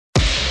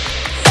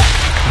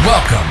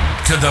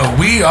Welcome to the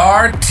We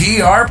Are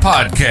TR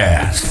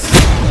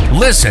podcast.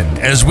 Listen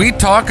as we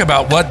talk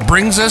about what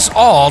brings us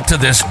all to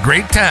this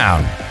great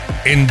town.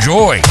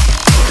 Enjoy.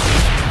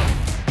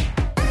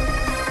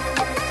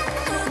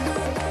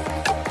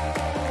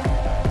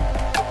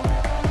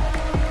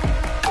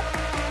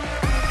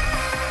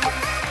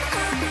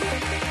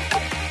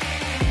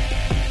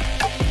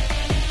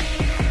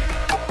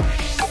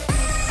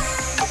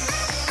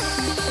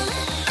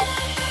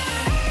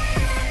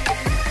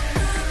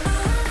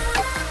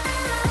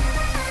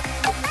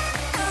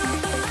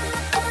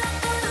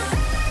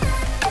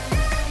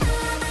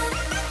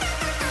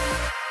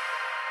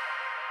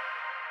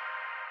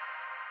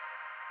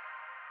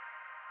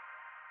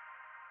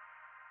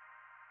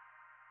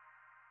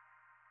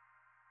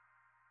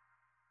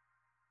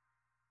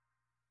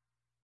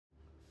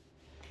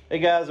 Hey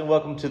guys, and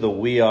welcome to the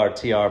We Are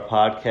TR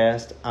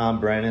podcast. I'm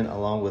Brandon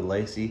along with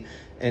Lacey,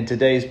 and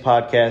today's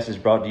podcast is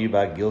brought to you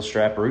by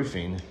Gilstrap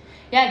Roofing.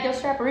 Yeah,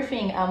 Gilstrap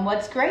Roofing.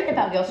 What's great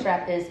about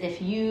Gilstrap is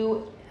if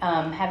you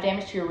have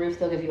damage to your roof,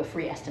 they'll give you a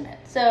free estimate.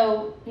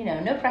 So,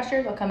 no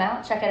pressure. They'll come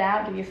out, check it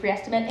out, give you a free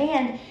estimate.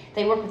 And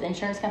they work with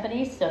insurance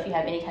companies. So if you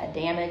have any kind of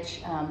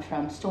damage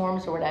from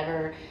storms or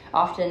whatever,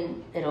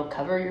 often it'll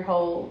cover your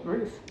whole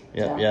roof.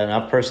 Yeah, and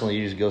I've personally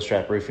used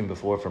Gilstrap Roofing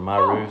before for my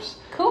roofs.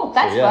 Cool.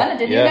 That's fun. I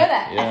didn't even know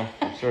that.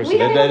 Yeah, sure. We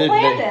haven't even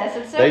planned this.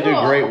 It's so They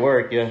cool. do great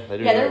work. Yeah, they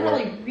do they're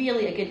great work.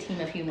 really a good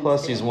team of humans.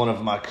 Plus, too. he's one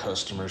of my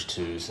customers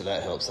too, so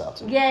that helps out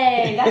too.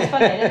 Yay, that's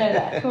funny. I didn't know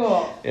that.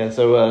 Cool. Yeah,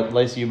 so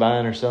Lacey, you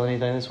buying or selling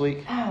anything this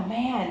week? Oh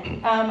man,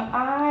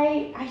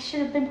 I should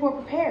have been more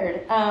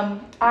prepared.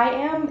 I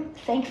am,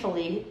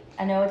 thankfully,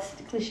 I know it's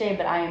cliche,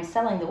 but I am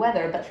selling the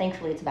weather, but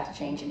thankfully it's about to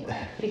change anyway.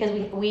 Because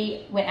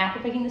we went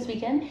apple picking this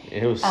weekend.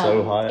 It was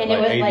so hot, and like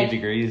it was 80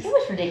 degrees. It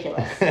was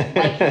ridiculous.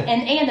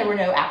 and there were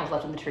no apples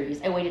left on the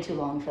trees. I waited too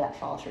long for that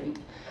fall treat.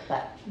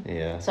 But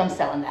Yeah. so I'm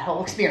selling that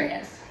whole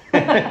experience.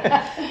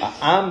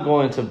 I'm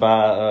going to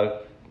buy,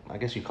 I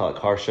guess you call it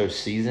car show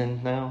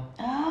season now.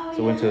 Oh,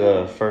 So we went to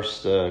the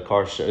first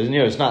car show.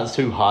 It's not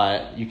too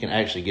hot. You can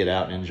actually get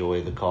out and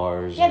enjoy the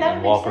cars Yeah, that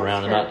and would walk make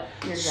around and sense not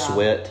for your job.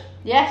 sweat.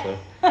 Yeah. So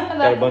That's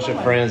got a bunch fun.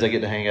 of friends I get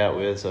to hang out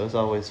with, so it's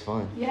always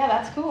fun. Yeah,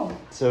 that's cool.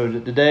 So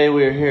today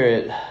we're here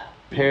at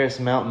Paris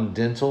Mountain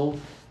Dental.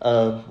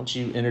 Why don't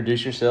you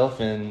introduce yourself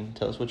and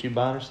tell us what you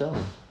buying or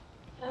selling?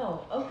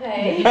 Oh,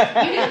 okay. You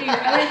can do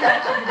your own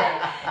introduction today.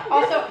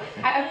 Also,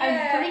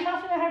 I'm pretty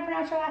confident how to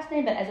pronounce your last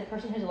name, but as a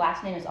person whose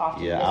last name is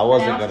often Yeah, I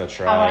wasn't mispronounced,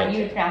 gonna try I want it.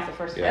 you to pronounce it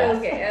first. Yeah.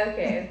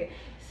 Okay.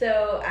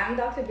 So I'm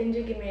Dr.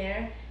 Binju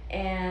Gimir,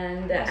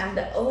 and I'm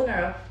the owner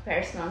of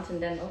Paris Mountain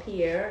Dental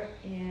here.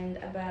 And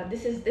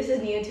this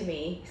is new to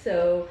me.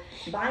 So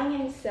buying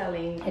and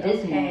selling. It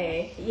is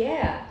new.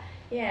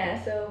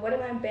 Yeah. So what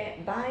am I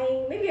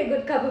buying? Maybe a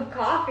good cup of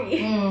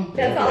coffee. That's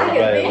Yeah, all I can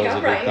everybody think loves a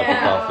of good right cup of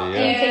now. coffee, Do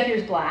you yeah. take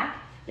yours black?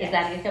 Is Yes.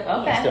 that a good cup?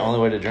 Okay. That's the only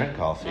way to drink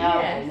coffee.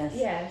 Oh, goodness.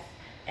 Yes.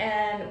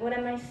 And what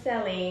am I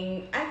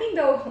selling? I think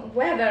the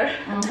weather.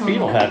 You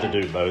don't have to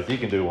do both. You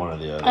can do one or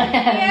the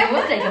other.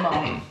 We'll take them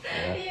all.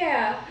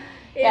 Yeah.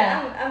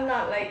 Yeah. I'm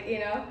not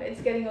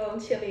it's getting a little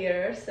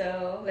chillier,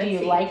 so let's Do you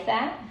see. like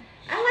that?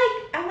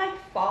 I like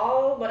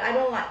fall, but I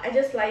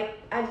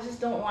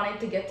just don't want it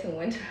to get to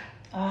winter.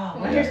 Oh,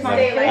 Yeah, winter's my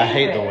stay favorite. away. I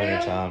hate the winter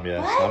time.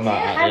 Yes, What? I'm not.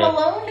 I'm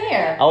alone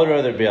here. I would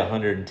rather it be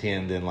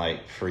 110 than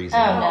like freezing.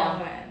 Oh, Oh,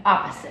 no. man.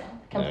 Opposite.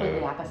 Completely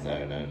No,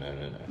 opposite.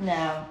 No.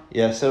 No.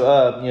 Yeah.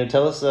 So,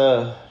 tell us,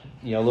 a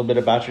little bit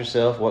about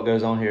yourself. What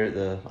goes on here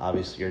at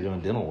obviously you're doing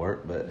dental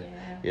work, but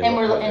Yeah.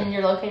 And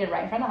you're located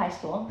right in front of the high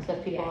school. So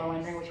if people are Yes.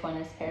 wondering which one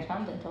is Paris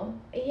Mountain Dental.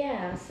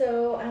 Yeah,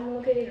 so I'm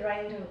located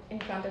right in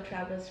front of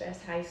Travelers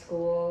Rest High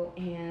School,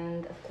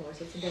 and of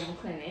course it's a dental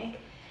clinic.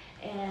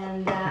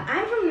 And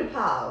I'm from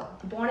Nepal,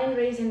 born and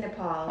raised in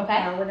Nepal,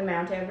 Okay. where the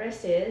Mount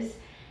Everest is.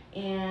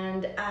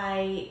 And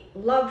I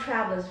love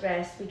Travelers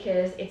Rest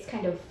because it's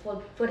kind of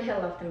foothill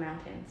of the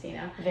mountains,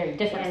 Very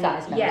different And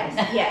size mountain.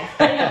 Yes.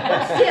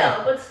 I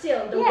know, but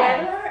still, the Yes.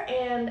 weather,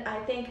 and I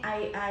think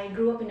I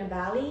grew up in a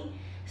valley,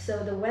 so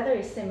the weather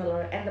is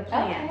similar, and the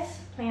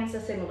plants are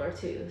similar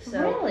too. So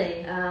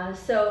Really?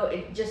 so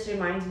it just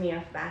reminds me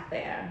of back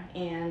there,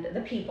 and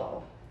the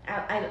people.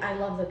 I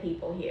love the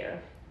people here.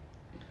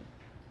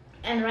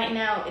 And right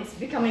now it's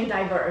becoming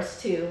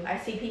diverse too. I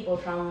see people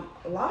from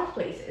a lot of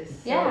places.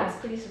 So Yeah. it's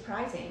pretty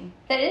surprising.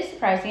 That is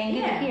surprising and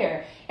good to Yeah.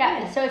 hear.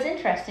 Yeah, so it's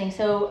interesting.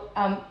 So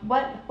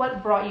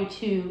what brought you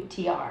to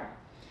TR?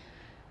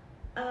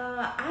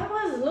 I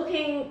was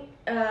looking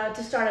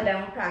to start a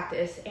dental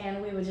practice,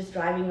 and we were just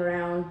driving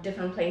around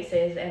different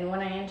places. And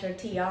when I entered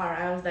TR,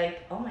 I was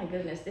like, "Oh my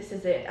goodness, this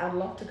is it! I'd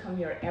love to come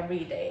here every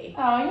day."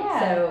 Oh, yeah.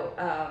 So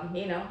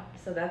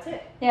so that's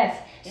it. Yes.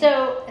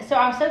 So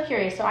I'm so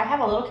curious. So I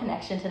have a little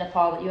connection to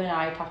Nepal that you and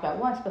I talked about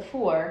once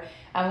before.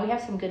 We have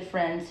some good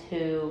friends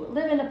who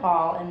live in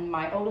Nepal, and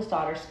my oldest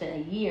daughter spent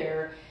a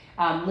year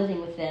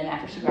living with them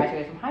after she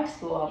graduated from high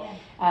school.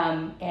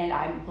 And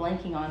I'm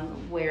blanking on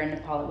where in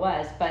Nepal it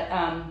was. But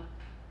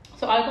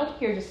so I'd love to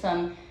hear just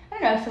some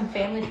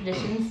family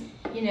traditions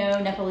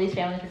Nepalese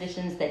family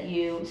traditions that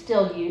you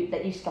still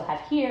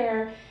have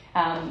here?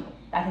 I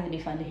think it'd be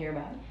fun to hear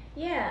about.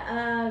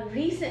 Yeah,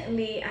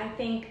 recently I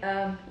think,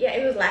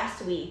 it was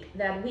last week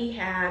that we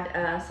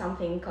had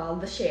something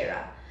called the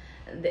Shera.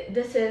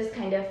 This is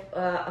kind of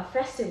a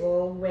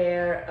festival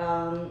where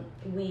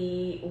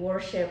we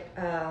worship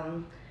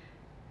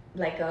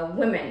like a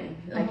women,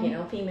 like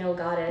female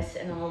goddess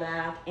and all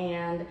that,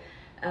 and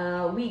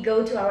we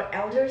go to our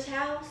elders'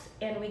 house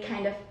and we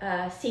kind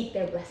of seek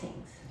their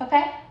blessings.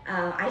 Okay.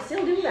 I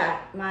still do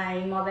that. My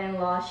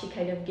mother-in-law, she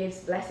kind of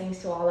gives blessings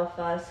to all of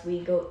us.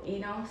 We go,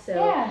 so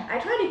Yeah. I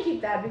try to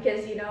keep that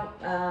because,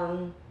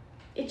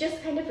 it's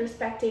just kind of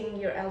respecting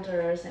your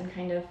elders and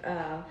kind of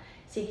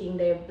seeking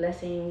their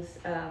blessings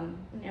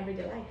in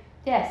everyday life.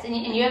 Yes, and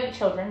you have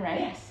children, right?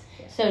 Yes.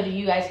 So do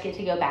you guys get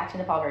to go back to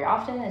Nepal very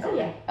often?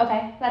 Yeah.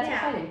 Okay, that's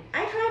exciting.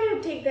 I try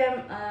to take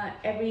them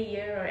every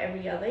year or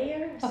every other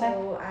year. Okay.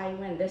 So I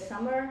went this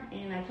summer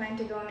and I plan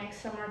to go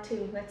next summer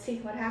too. Let's see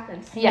what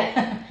happens.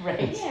 Yeah,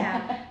 right.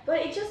 Yeah,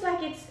 but it's just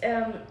like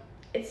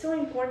it's so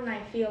important,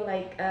 I feel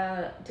like,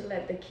 to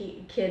let the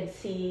kids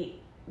see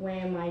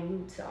where my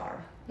roots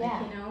are.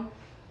 Yeah.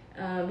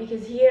 Like,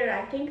 because here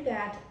I think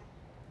that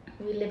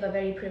we live a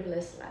very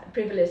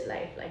privileged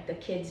life. Like the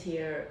kids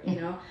here,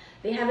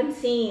 they haven't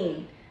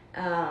seen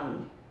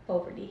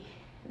poverty.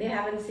 They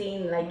haven't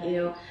seen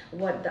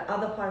what the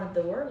other part of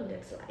the world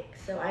looks like.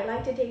 So I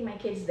like to take my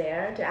kids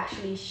there to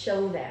actually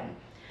show them,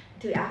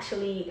 to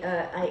actually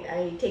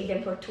I take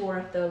them for a tour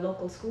of the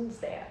local schools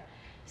there.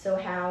 So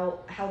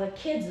how the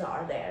kids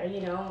are there,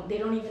 they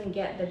don't even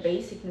get the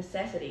basic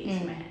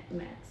necessities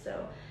met.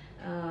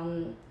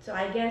 So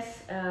I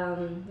guess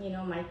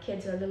my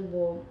kids are a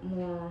little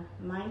more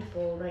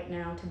mindful right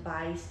now to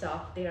buy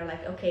stuff. They're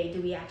like, okay,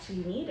 do we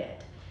actually need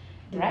it?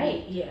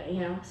 Right.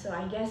 So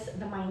I guess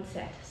the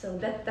mindset. So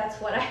that's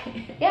what I.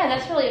 Yeah,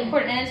 that's really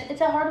important, and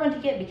it's a hard one to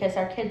get because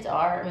our kids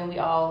are. I mean, we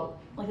all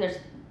there's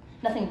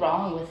nothing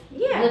wrong with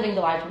living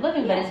the lives we're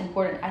living, but it's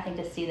important, I think,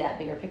 to see that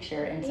bigger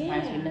picture, and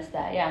sometimes we miss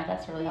that. Yeah,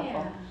 that's really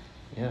helpful.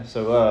 Yeah,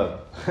 so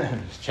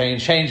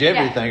change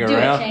everything do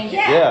around. It, change it.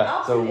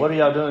 Yeah. So what are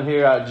y'all doing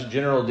here?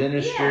 General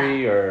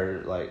dentistry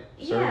or like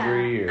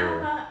surgery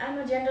or? I'm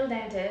a general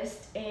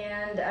dentist,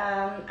 and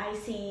I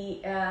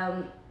see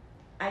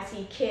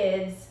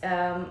kids.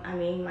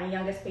 My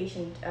youngest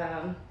patient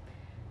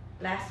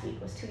last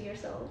week was 2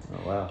 years old.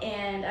 Oh wow!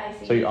 And I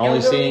see. So you're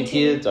only seeing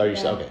kids, or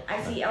okay?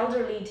 I see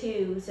elderly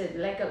too, so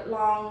like a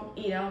long,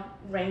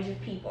 range of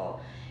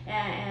people,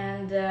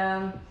 and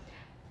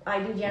I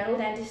do general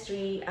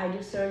dentistry. I do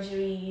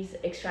surgeries,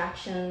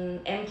 extraction,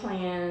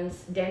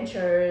 implants,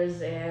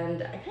 dentures,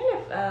 and I kind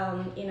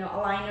of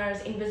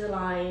aligners,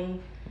 Invisalign.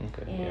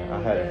 Okay. And,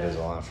 I had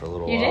Invisalign for a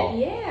little you while. Did?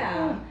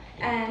 Yeah.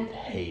 And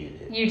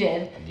hated it. You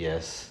did?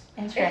 Yes.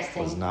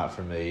 Interesting. It was not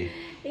for me.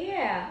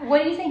 Yeah.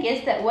 What do you think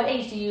is that? What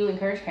age do you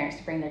encourage parents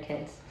to bring their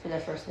kids for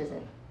their first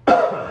visit?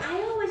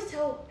 I always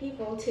tell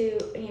people to,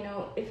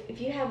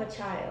 if you have a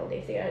child,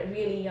 if they are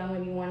really young,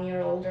 maybe 1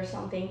 year old or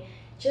something,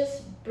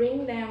 just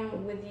bring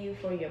them with you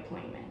for your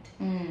appointment.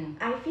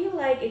 I feel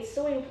like it's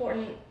so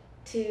important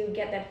to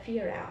get that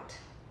fear out,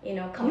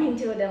 coming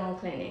to a dental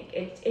clinic.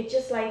 It's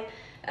just like,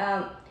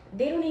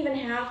 they don't even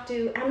have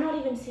to, I'm not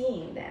even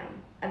seeing them.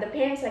 The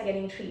parents are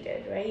getting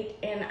treated, right?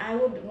 And I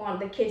would want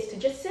the kids to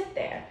just sit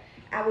there.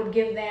 I would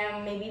give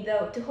them maybe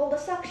to hold a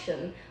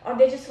suction, or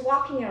they're just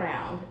walking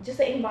around, just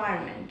the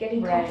environment,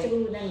 getting comfortable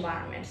with the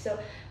environment. So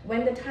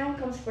when the time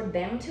comes for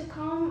them to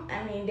come,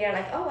 they're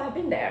like, oh, I've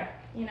been there.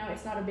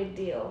 It's not a big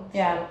deal.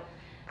 Yeah. So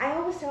I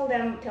always tell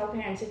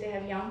parents, if they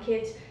have young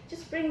kids,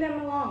 just bring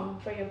them along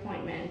for your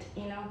appointment.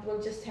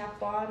 We'll just have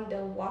fun.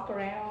 They'll walk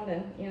around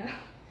and,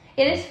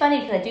 It is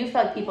funny because I do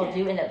feel like people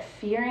do end up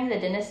fearing the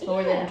dentist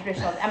more than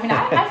traditional.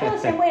 I feel the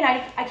same way, and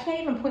I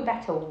can't even point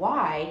back to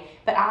why.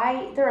 But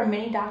there are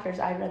many doctors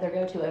I'd rather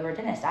go to over a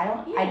dentist.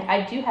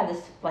 I do have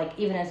this, like,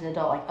 even as an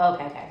adult, like,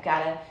 okay, I've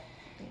got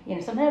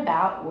to, something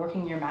about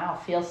working your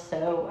mouth feels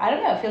so, I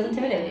don't know, it feels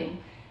intimidating.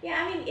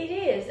 Yeah, it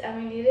is.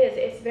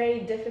 It's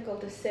very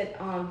difficult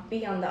to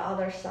be on the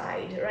other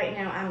side. Right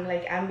now,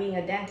 I'm being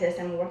a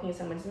dentist. I'm working in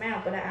someone's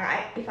mouth. But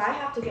if I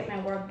have to get my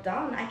work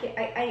done,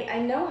 I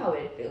know how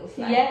it feels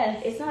like.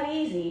 Yes. It's not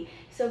easy.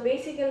 So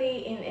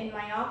basically, in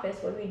my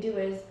office, what we do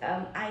is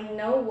I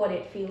know what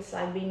it feels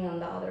like being on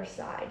the other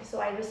side. So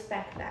I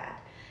respect that.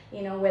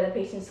 Where the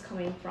patient's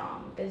coming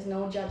from. There's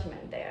no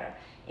judgment there.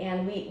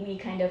 And we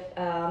kind of,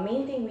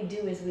 main thing we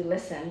do is we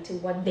listen to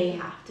what they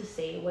have to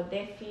say, what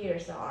their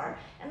fears are,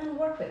 and then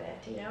work with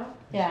it,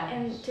 Yeah.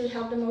 And to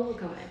help them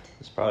overcome it.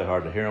 It's probably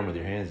hard to hear them with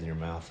your hands in your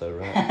mouth, though,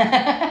 right?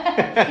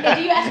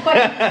 Do you ask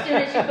questions as soon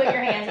as you put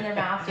your hands in their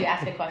mouth? Do you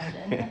ask a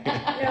question?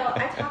 No,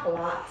 I talk a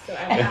lot, so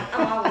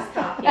I'm always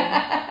talking.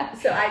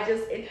 So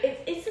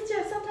it's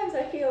such sometimes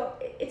I feel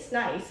it's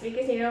nice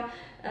because,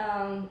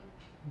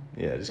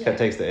 yeah, it just kind of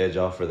takes the edge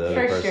off for the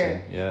other person.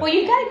 Sure. Yeah. Well,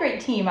 you've got a great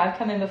team. I've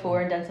come in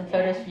before and done some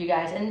photos for you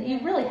guys, and you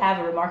really have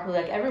a remarkable,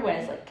 everyone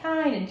is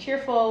kind and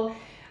cheerful.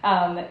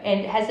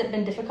 And has it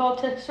been difficult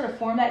to sort of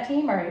form that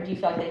team, or do you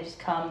feel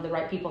like the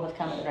right people have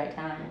come at the right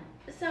time?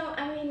 So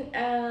I mean,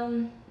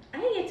 I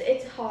think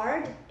it's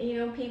hard.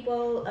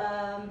 People.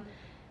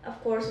 Of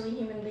course, we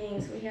human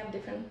beings, we have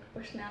different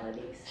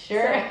personalities.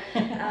 Sure.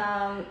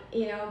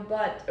 So,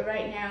 but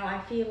right now I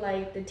feel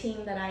like the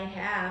team that I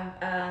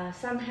have,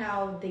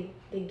 somehow they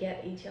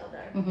get each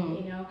other,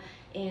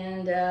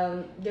 and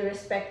they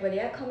respect where they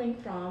are coming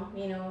from.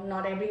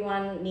 Not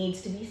everyone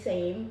needs to be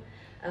same.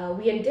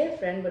 We are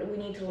different, but we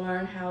need to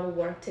learn how to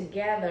work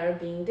together,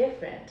 being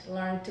different.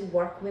 Learn to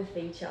work with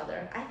each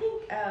other. I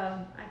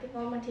think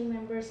all my team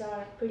members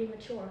are pretty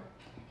mature.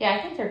 Yeah,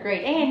 I think they're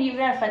great. And you've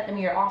got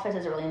your office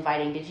is really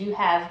inviting. Did you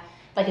have,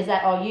 is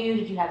that all you?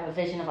 Did you have a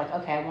vision of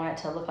okay, I want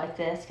it to look like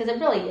this?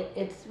 Because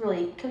it's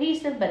really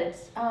cohesive, but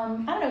it's, I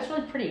don't know, it's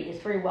really pretty.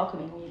 It's very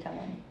welcoming when you come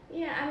in.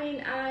 Yeah, I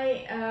mean,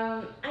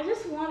 I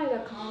just wanted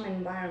a calm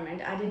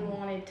environment. I didn't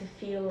want it to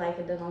feel like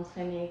a dental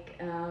clinic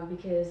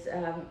because,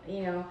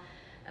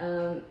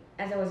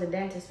 as I was a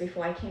dentist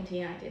before I came to the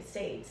United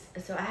States,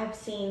 so I have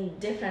seen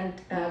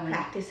different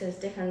practices,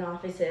 different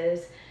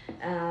offices.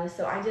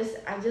 So I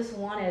just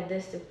wanted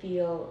this to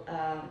feel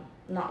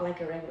not like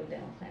a regular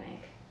dental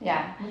clinic.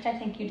 Yeah, which I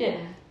think you did.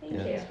 Thank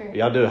you.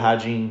 Y'all do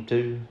hygiene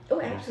too? Oh,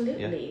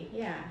 absolutely.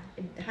 Yeah.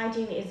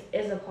 Hygiene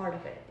is a part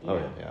of it.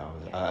 Oh, yeah.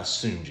 I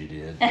assumed you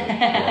did. But,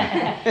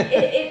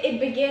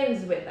 it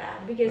begins with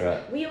that because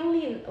right. we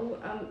only,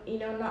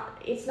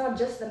 it's not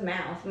just the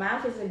mouth.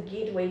 Mouth is a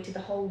gateway to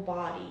the whole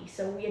body.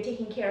 So we are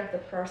taking care of the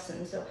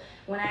person. So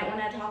when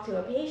I talk to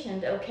a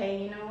patient,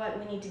 okay, you know what,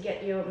 we need to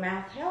get your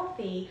mouth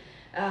healthy.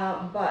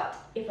 But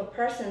if a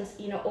person's,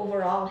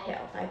 overall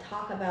health, I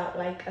talk about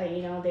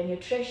their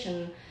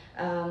nutrition,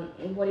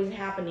 what is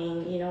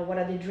happening, what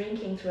are they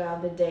drinking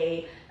throughout the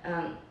day,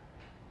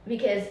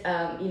 because,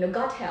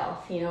 gut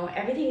health,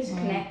 everything is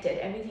connected,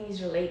 everything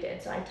is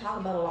related. So I talk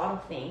about a lot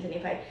of things. And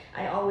if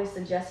I always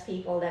suggest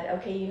people that,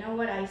 okay, you know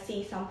what, I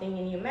see something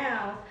in your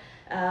mouth,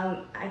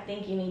 I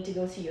think you need to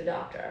go see your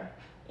doctor.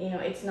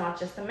 It's not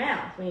just the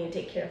mouth. We need to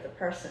take care of the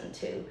person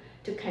too,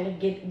 to kind of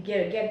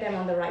get them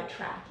on the right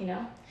track,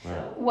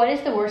 So. What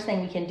is the worst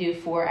thing we can do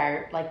for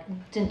our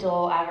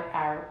dental,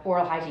 our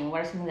oral hygiene?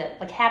 What are some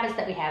that habits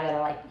that we have that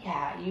are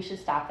yeah, you should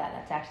stop that.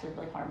 That's actually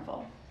really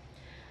harmful.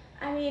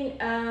 I mean,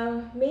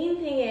 main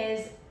thing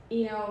is,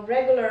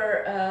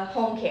 regular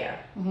home care.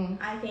 Mm-hmm.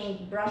 I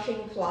think brushing,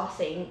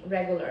 flossing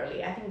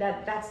regularly. I think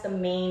that's the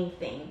main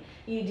thing.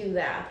 You do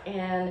that.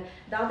 And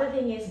the other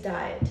thing is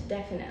diet.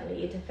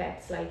 Definitely. It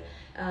affects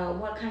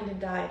what kind of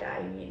diet.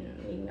 I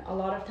mean, a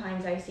lot of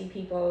times I see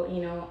people,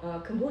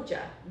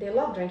 kombucha. They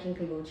love drinking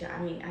kombucha. I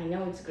mean, I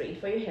know it's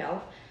great for your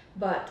health,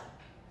 but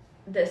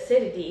the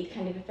acidity, it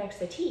kind of affects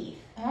the teeth.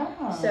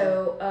 Oh.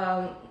 So,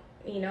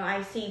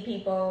 I see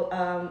people,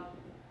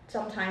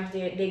 sometimes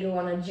they go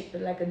on a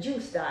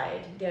juice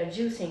diet. They're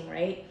juicing,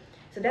 right?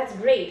 So that's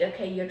great.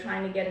 Okay, you're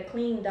trying to get a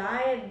clean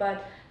diet,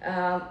 but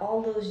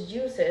all those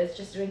juices,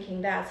 just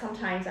drinking that,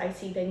 sometimes I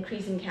see the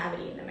increasing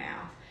cavity in the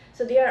mouth.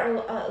 So there are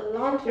a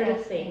lot of little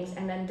things,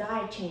 and then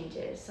diet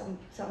changes.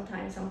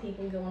 Sometimes some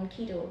people go on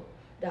keto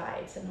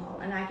diets and all,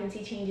 and I can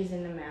see changes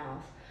in the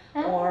mouth.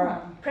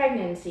 Or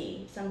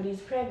pregnancy, somebody's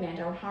pregnant,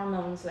 or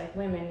hormones like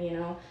women,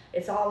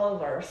 it's all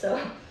over. So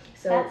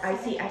I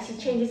see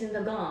changes in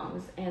the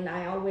gums, and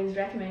I always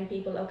recommend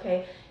people,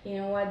 okay, you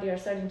know what, there are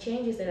certain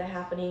changes that are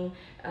happening,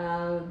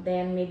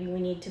 then maybe we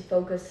need to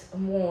focus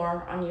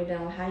more on your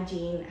dental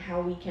hygiene,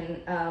 how we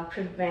can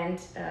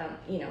prevent,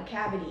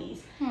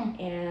 cavities.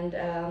 And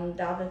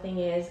the other thing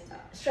is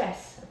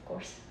stress, of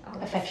course.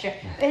 Affects your,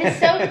 it is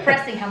so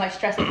depressing how much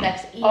stress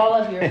affects all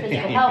of your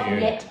physical health, and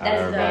yet that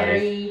is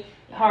very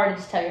hard to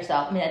just tell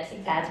yourself. I mean, that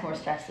adds more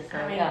stress to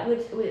I mean,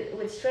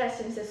 with stress,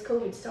 since this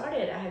COVID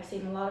started, I have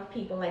seen a lot of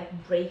people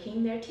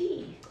breaking their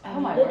teeth. Oh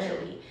my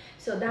literally. word.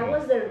 So that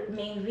was the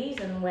main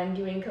reason when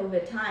during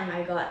COVID time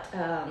I got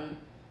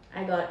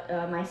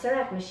my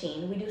CEREC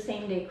machine. We do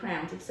same-day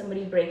crowns. If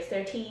somebody breaks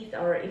their teeth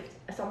or if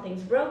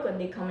something's broken,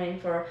 they come in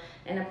for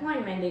an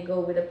appointment, they go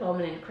with a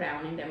permanent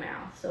crown in their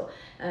mouth. So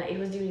it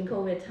was during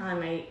COVID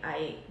time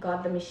I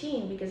got the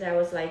machine because I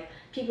was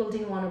people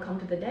didn't want to come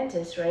to the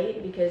dentist,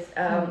 right? Because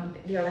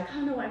they were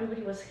oh no,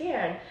 everybody was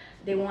scared.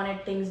 They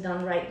wanted things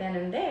done right then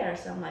and there.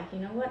 So I'm you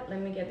know what, let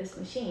me get this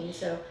machine.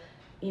 So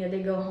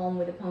they go home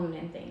with a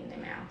permanent thing in their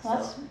mouth. Well,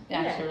 that's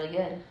actually really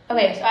good.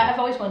 Okay, so I've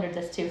always wondered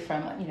this too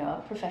from,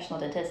 a professional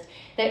dentist,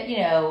 that,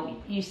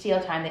 you see all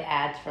the time the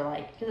ads for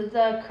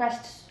the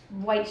Crest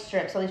white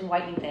strips, all these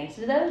whitening things.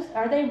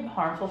 Are they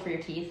harmful for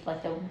your teeth?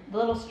 The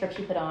little strips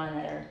you put on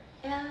that are...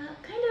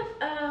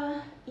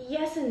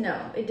 Yes and no.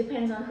 It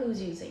depends on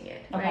who's using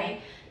it,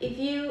 right? If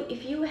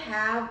you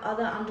have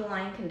other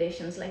underlying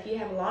conditions, like you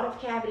have a lot of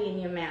cavity in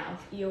your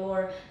mouth,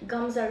 your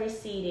gums are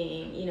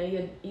receding,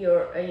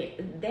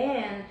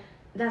 then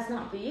that's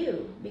not for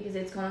you because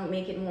it's going to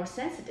make it more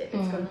sensitive.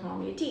 It's going to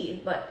harm your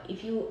teeth. But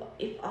if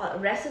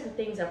rest of the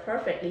things are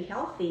perfectly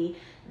healthy,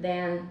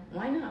 then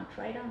why not?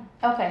 Try it on.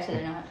 Okay, so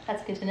they're not.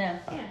 That's good to know.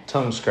 Yeah.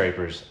 Tongue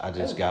scrapers. I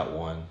just got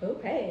one.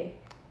 Okay.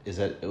 Was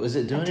it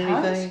doing a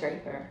tongue anything?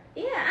 Scraper.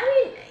 Yeah,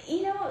 I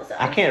mean, so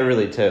I can't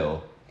really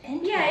tell.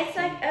 Yeah,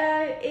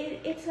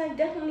 it's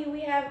definitely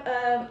we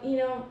have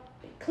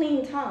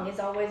clean tongue is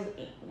always,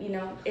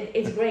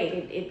 it's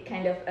great. It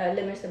kind of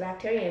limits the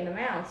bacteria in the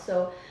mouth.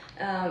 So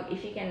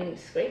if you can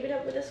scrape it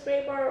up with a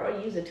scraper or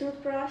use a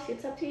toothbrush,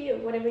 it's up to you.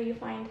 Whatever you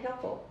find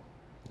helpful.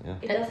 Yeah.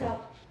 It does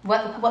help.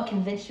 What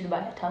convinced you to buy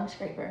a tongue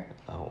scraper?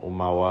 Well,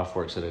 my wife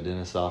works at a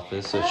dentist's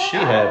office, so she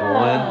had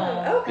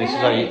one. Okay.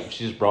 And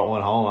she just brought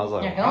one home. I was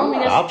like, You're going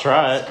to I'll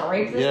try it.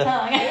 Scrape this Yeah.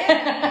 tongue.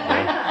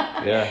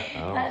 Yeah.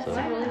 That's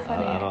really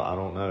funny. I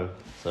don't know.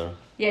 So.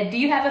 Yeah, do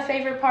you have a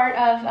favorite part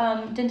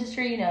of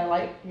dentistry?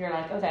 Like you're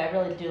like, okay, I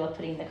really do love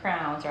putting the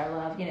crowns, or I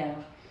love, Yeah,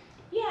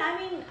 I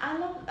mean, I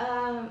love,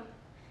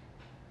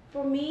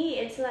 for me,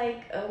 it's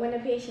like when a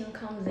patient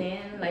comes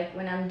in, like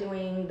when I'm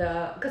doing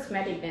the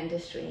cosmetic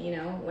dentistry,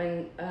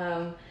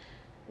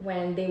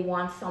 when they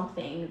want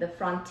something, the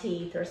front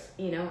teeth, or,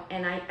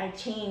 and I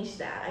change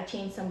that. I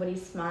change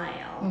somebody's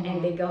smile,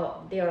 and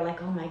they're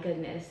like, oh my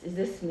goodness, is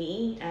this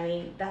me? I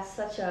mean, that's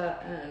such a,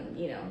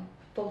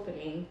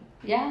 fulfilling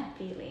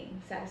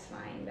feeling,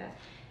 satisfying that,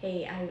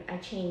 hey, I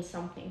changed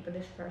something for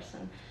this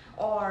person.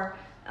 Or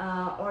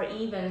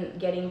even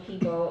getting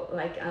people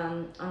like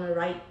on a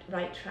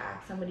right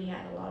track. Somebody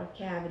had a lot of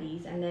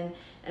cavities, and then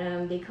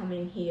they come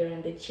in here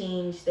and they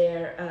change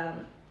their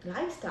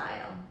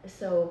lifestyle.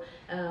 So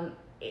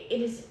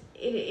it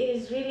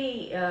is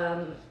really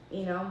I'm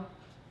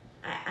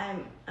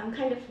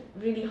kind of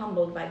really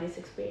humbled by this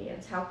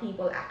experience, how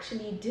people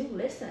actually do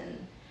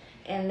listen.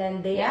 And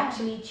then they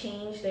actually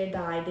change their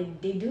diet.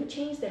 They do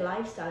change their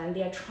lifestyle, and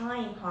they are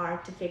trying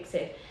hard to fix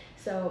it.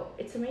 So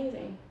it's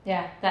amazing.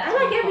 Yeah, I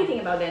like everything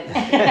about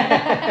dentistry.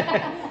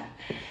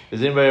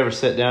 Does anybody ever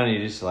sit down and you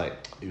just like,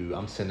 ooh,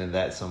 I'm sending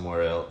that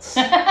somewhere else?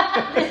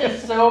 This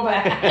is so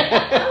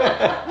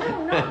bad.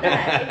 No, not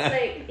that. It's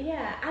like,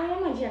 yeah, I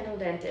am a general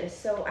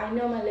dentist, so I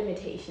know my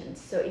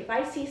limitations. So if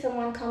I see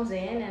someone comes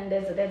in and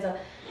there's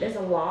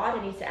a lot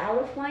and it's out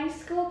of my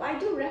scope, I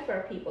do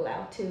refer people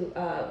out to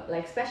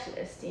like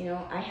specialists.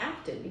 I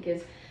have to,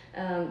 because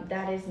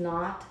that is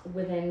not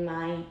within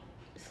my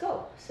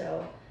scope.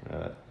 So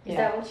is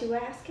that what you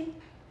were asking?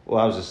 Well,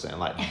 I was just saying,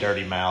 like,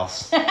 dirty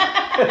mouth.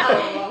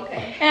 Oh,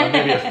 okay. Or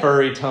maybe a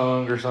furry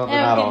tongue or something.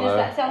 I don't know.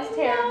 That sounds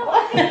terrible.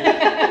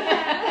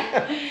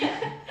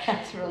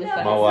 That's really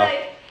funny. My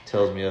wife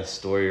tells me a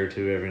story or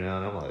two every now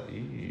and then. I'm like,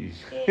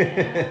 eesh.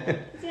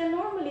 Yeah,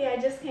 normally I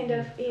just kind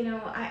of,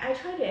 I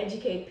try to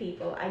educate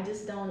people. I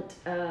just don't,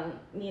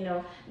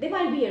 there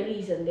might be a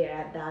reason they're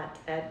at that,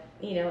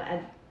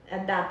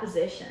 at that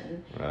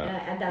position, right.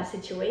 At that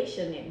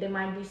situation. There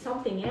might be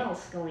something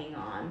else going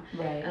on.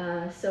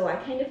 Right. So I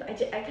kind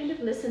of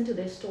listen to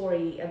their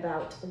story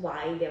about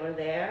why they were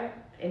there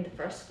in the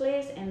first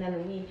place, and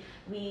then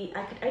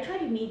I try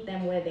to meet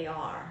them where they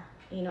are.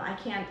 I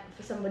can't,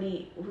 for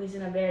somebody who's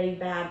in a very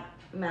bad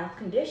mouth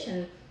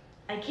condition,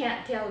 I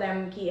can't tell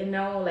them,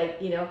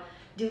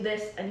 do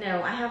this.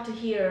 No, I have to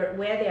hear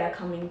where they are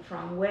coming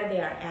from, where they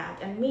are at,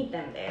 and meet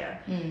them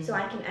there. So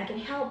I can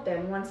help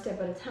them one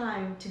step at a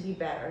time to be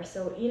better.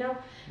 So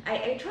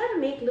I try to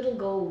make little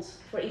goals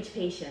for each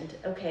patient.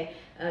 Okay,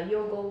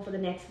 your goal for the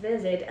next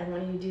visit, I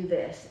want you to do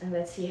this, and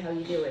let's see how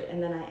you do it,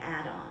 and then I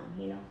add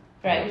on.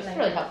 Right, which is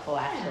really helpful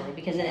actually,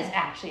 because then it's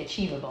actually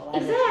achievable.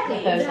 As Exactly.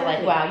 opposed to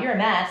like, wow, you're a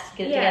mess,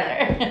 get it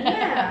together.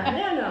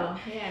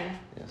 Yeah.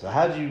 So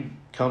how did you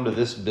come to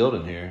this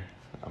building here?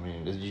 I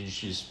mean, did you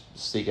just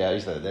seek out? You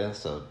said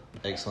that's an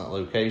excellent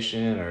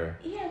location, or?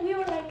 Yeah, we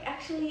were like,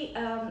 actually,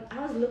 I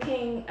was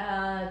looking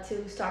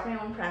to start my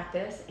own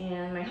practice,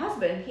 and my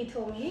husband, he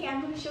told me, hey,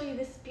 I'm going to show you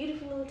this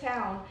beautiful little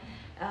town,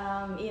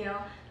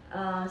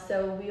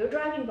 so we were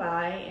driving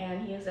by,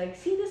 and he was like,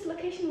 see this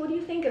location, what do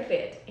you think of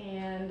it?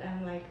 And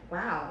I'm like,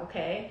 wow,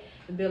 okay,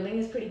 the building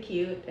is pretty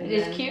cute. And it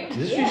is cute.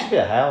 This used to be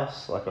a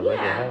house, like a regular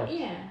house.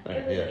 Yeah.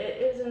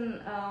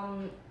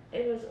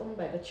 It was owned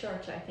by the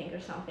church, I think, or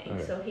something.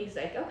 Right. So he's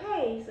like,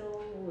 okay,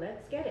 so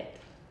let's get it.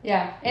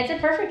 Yeah, it's a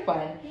perfect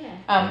one. Yeah.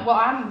 Well,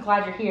 I'm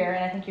glad you're here,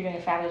 and I think you're doing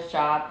a fabulous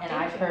job. And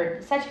Thank I've you.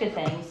 heard such good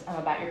things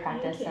about your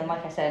practice. Thank you. And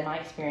like I said, in my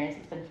experience,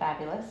 it's been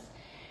fabulous.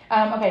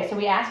 Okay, so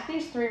we asked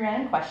these 3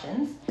 random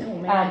questions. Oh,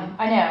 man.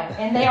 I know,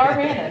 and they are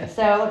random.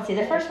 So let's see.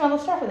 The first one,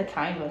 let's start with a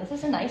kind one. This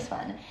is a nice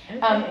one.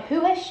 Okay.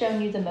 Who has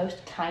shown you the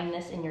most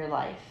kindness in your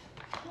life?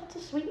 That's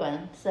a sweet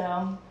one.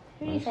 So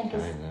who do you Most think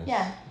is? kindness.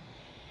 Yeah.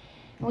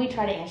 We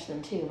try to answer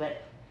them too,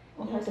 but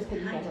we'll have to Most put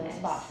you guys on the kindness.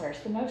 spot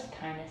first. The most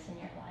kindness in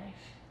your life.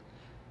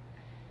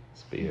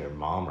 It's be your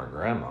mom or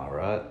grandma,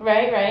 right?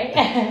 Right.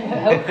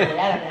 Hopefully,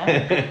 I don't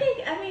know.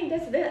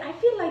 I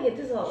feel like it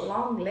is a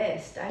long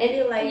list. I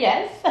feel like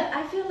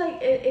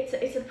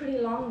it's a pretty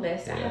long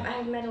list. Yeah. I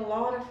have met a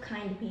lot of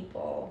kind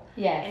people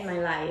Yes. in my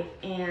life,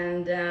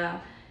 and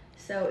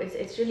so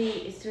it's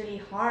really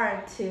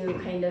hard to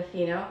kind of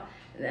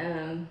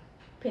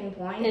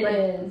pinpoint. It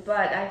is.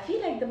 But I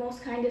feel like the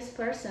most kindest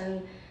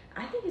person,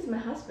 I think, is my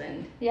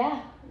husband.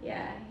 Yeah.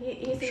 Yeah,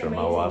 he's I'm sure an my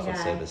amazing wife guy. would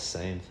say the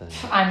same thing.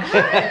 I'm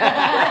sure.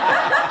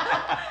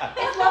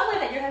 It's lovely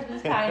that your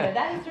husband's kind of.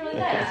 That is really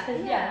nice. 'Cause,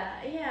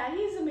 Yeah,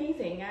 he's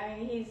amazing. I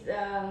mean, he's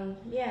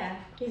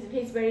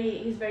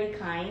very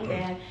kind,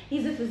 and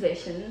he's a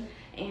physician,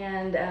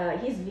 and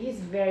he's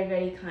very,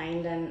 very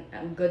kind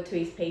and good to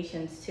his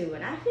patients too.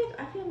 And I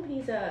feel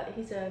he's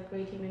a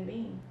great human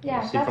being.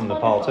 Yeah, Is he that's from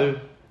Nepal wonderful. too?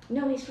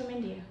 No, he's from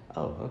India.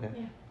 Oh, okay.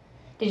 Yeah.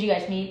 Did you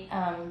guys meet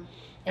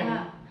in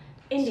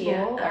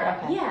India. school, or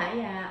okay.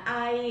 Yeah.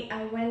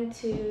 I went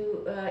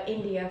to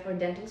India for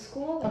dental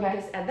school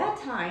because at that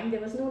time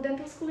there was no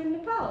dental school in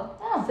Nepal.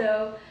 Oh.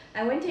 So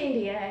I went to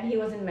India and he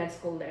was in med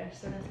school there.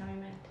 So that's how we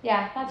met.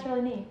 Yeah, that's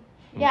really neat.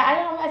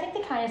 Yeah, I think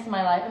the kindness in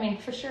my life, I mean,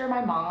 for sure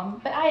my mom,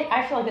 but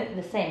I feel like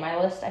the same. My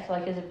list, I feel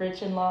like, is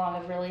rich and long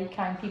of really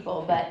kind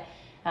people, but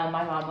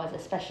my mom was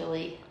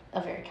especially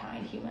a very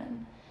kind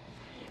human.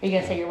 Are you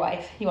going to say your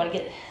wife? You want to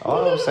get...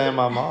 Oh, I'm saying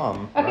my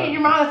mom. Okay, right.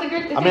 your mom is a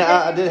good... I mean,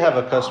 I did have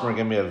a customer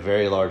give me a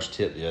very large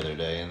tip the other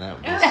day, and that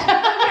was...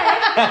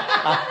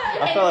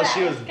 I felt like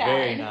she was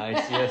very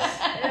nice, yes.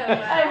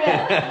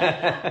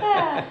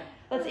 Yeah.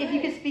 Let's see, if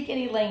you could speak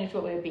any language,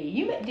 what would it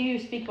be? Do you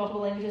speak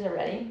multiple languages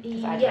already?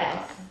 'Cause I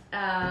Yes.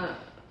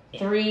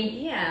 3?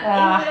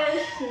 Yeah.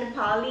 English,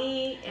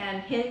 Nepali,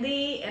 and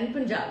Hindi, and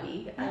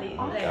Punjabi.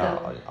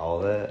 All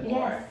that?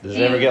 Yes. Does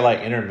it ever get like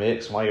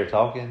intermixed while you're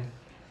talking?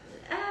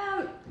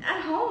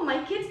 At home,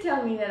 my kids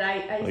tell me that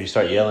I When you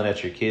start yelling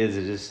at your kids,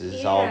 it just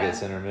all Yeah.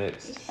 gets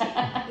intermixed.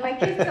 My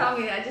kids tell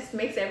me that I just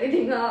mix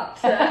everything up.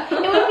 So. It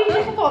would be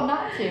difficult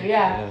not to,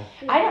 yeah.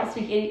 Yeah. I don't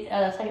speak any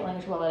second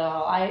language well at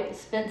all. I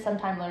spent some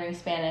time learning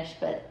Spanish,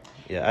 but...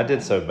 Yeah, I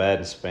did so bad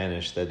in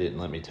Spanish they didn't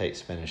let me take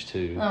Spanish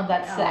too. Oh,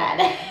 that's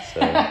sad.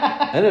 So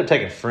I ended up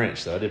taking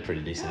French though. I did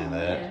pretty decent in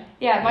that.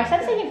 Yeah, my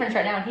son's taking French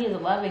right now, and he is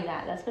loving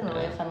that. That's been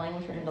really a fun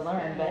language for him to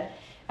learn. But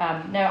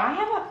no,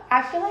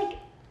 I feel like,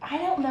 I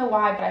don't know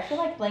why, but I feel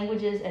like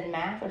languages and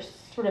math are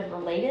sort of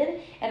related,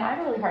 and I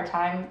have a really hard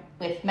time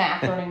with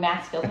math, learning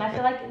math skills, and I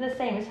feel like the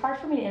same. It's hard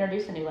for me to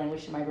introduce a new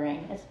language to my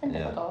brain. It's been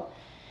difficult.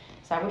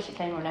 So I wish it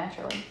came more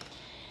naturally.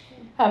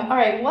 All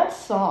right, what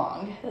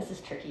song, this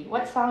is tricky,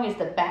 what song is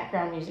the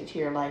background music to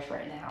your life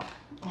right now?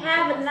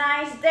 Have a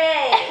nice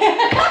day.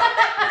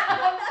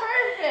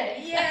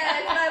 Perfect. Yeah,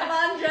 it's my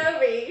Bon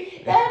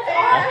Jovi. That's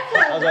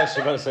awesome. I was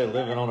actually about to say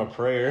 "Living on a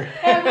Prayer."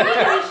 Yeah, we need to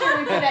make sure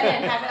we put that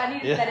in. I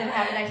need to put that in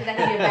Have a Nice Day. That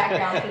could be a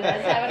background for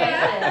this. Have a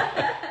Nice Day.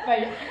 But I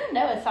don't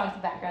know what song's the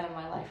background of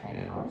my life right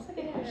now. That's a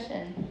good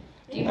question.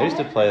 Do you I used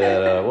to have play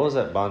that. What was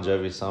that Bon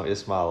Jovi song?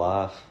 "It's My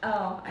Life."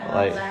 Oh, I love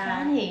Like- that.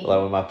 funny?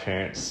 Like when my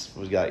parents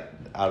was like,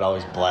 I'd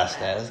always blast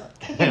that.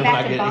 Get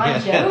back to Bon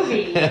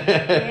Jovi. That's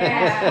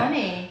Yeah.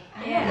 funny. I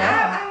don't know.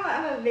 Yeah,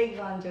 I'm a big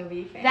Bon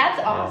Jovi fan. That's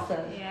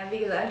awesome. Yeah,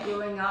 because I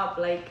growing up,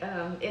 like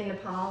in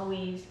Nepal, we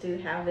used to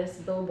have this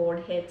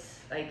Billboard hits.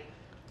 Like,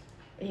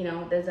 you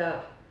know, there's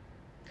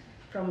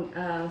from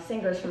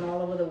singers from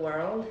all over the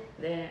world.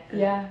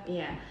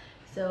 Yeah.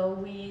 So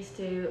we used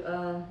to,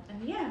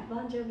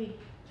 Bon Jovi.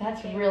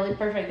 That's really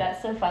perfect.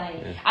 That's so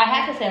funny. I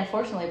have to say,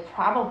 unfortunately,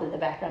 probably the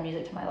background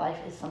music to my life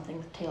is something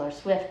with Taylor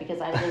Swift, because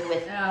I live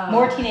with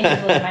more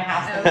teenagers live in my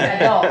house than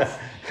adults,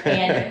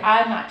 and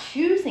I'm not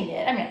choosing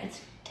it. I mean,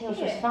 Taylor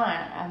Swift's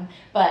fine,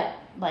 but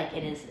like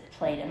it is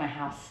played in my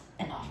house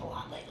an awful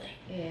lot lately.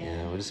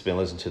 Yeah, we've just been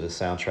listening to the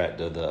soundtrack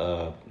to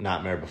the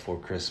Nightmare Before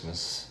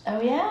Christmas.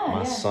 Oh yeah.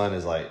 My son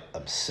is like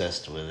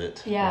obsessed with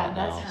it. Yeah, right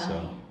that's now.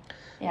 funny. So.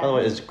 Yeah. By the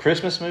way, is it a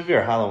Christmas movie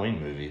or a Halloween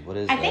movie? What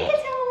is I that? think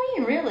it's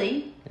Halloween,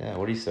 really. Yeah,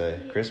 what do you say?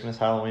 Christmas,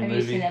 Halloween Have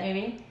movie? you seen that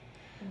movie?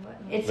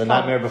 It's The called-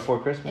 Nightmare Before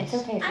Christmas?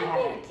 It's okay if you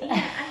haven't.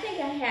 I think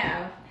I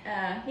have.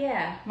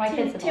 Yeah. My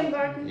kids have Tim one.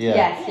 Burton. Yeah.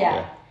 Yes,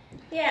 yeah.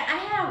 Yeah, I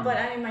have, but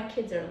I mean, my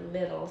kids are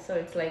little, so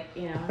it's like,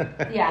 you know,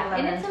 Yeah,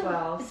 11 and it's, and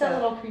 12. it's so a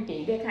little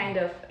creepy. they're kind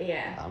of,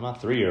 My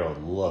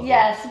 3-year-old loves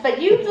Yes,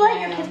 but you let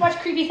your kids watch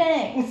creepy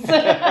things.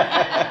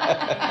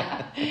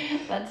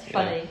 That's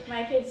funny.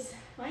 My kids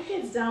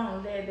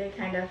don't. They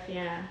kind of,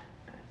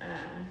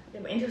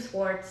 they're into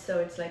sports, so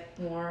it's like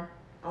more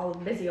all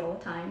busy all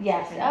the time.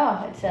 Yes. So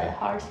kind Oh, it's a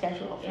hard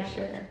schedule for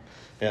sure. it.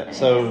 Yeah,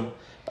 so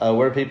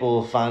where do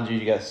people find you?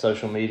 You got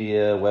social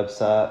media,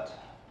 website?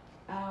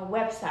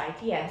 website,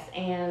 yes.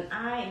 And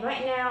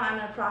right now I'm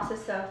in the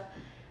process of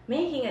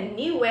making a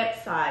new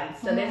website.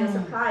 So there's a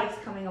surprise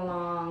coming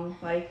along.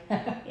 Like,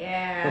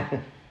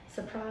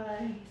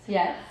 surprise.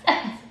 Yes.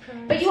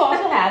 Surprise. But you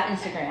also have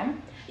Instagram.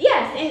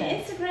 Yes,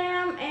 and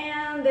Instagram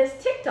and there's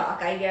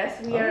TikTok, I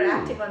guess. We are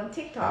active on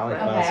TikTok Finally right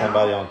found Okay.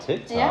 somebody on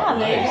TikTok. Yeah,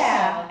 Nice.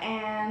 yeah.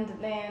 And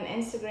then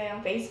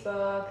Instagram,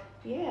 Facebook.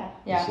 Yeah,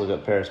 Just look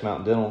up Paris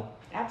Mountain Dental.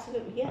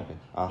 absolutely. Yeah. Okay,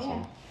 awesome.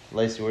 Yeah.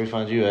 Lacey, where do you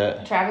find you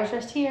at? Travelers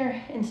Rest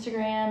Here,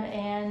 Instagram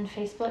and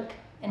Facebook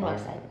and All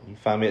website. right. You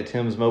can find me at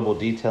Tim's Mobile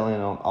Detailing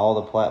on all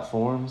the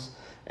platforms.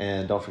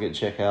 And don't forget to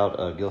check out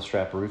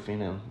Gilstrap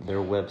Roofing and their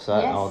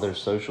website and all their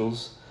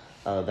socials.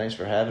 Thanks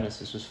for having us.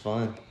 This was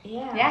fun.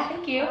 Yeah. Yeah,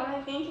 thank you. All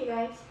right, thank you,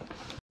 guys.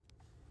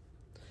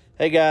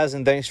 Hey guys,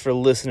 and thanks for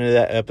listening to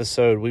that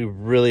episode. We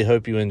really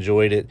hope you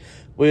enjoyed it.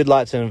 We would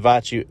like to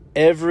invite you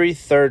every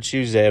third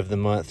Tuesday of the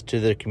month to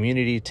the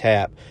Community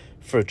Tap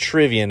for a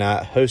trivia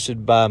night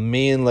hosted by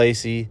me and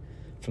Lacey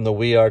from the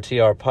We Are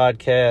TR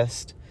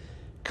podcast.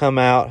 Come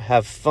out,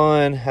 have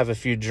fun, have a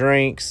few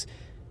drinks,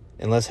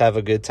 and let's have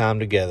a good time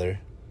together.